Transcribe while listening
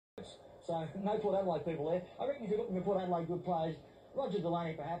So no Port Adelaide people there. I reckon if you're looking for Port Adelaide good players, Roger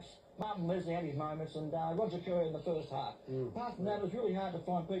Delaney perhaps, Martin Leslie had his moments, and Roger Curry in the first half. Apart from that, it was really hard to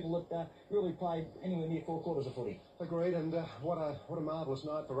find people that really played anywhere near 4 quarters of footy. Agreed, and what a marvellous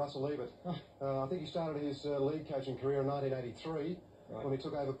night for Russell Ebert. I think he started his league coaching career in 1983 when he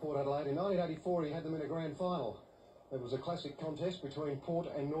took over Port Adelaide. In 1984 he had them in a grand final. It was a classic contest between Port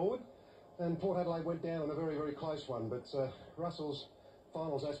and Norwood, and Port Adelaide went down in a very, very close one, but Russell's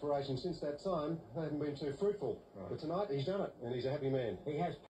finals aspirations since that time haven't been too fruitful. But tonight he's done it, and he's a happy man. He has.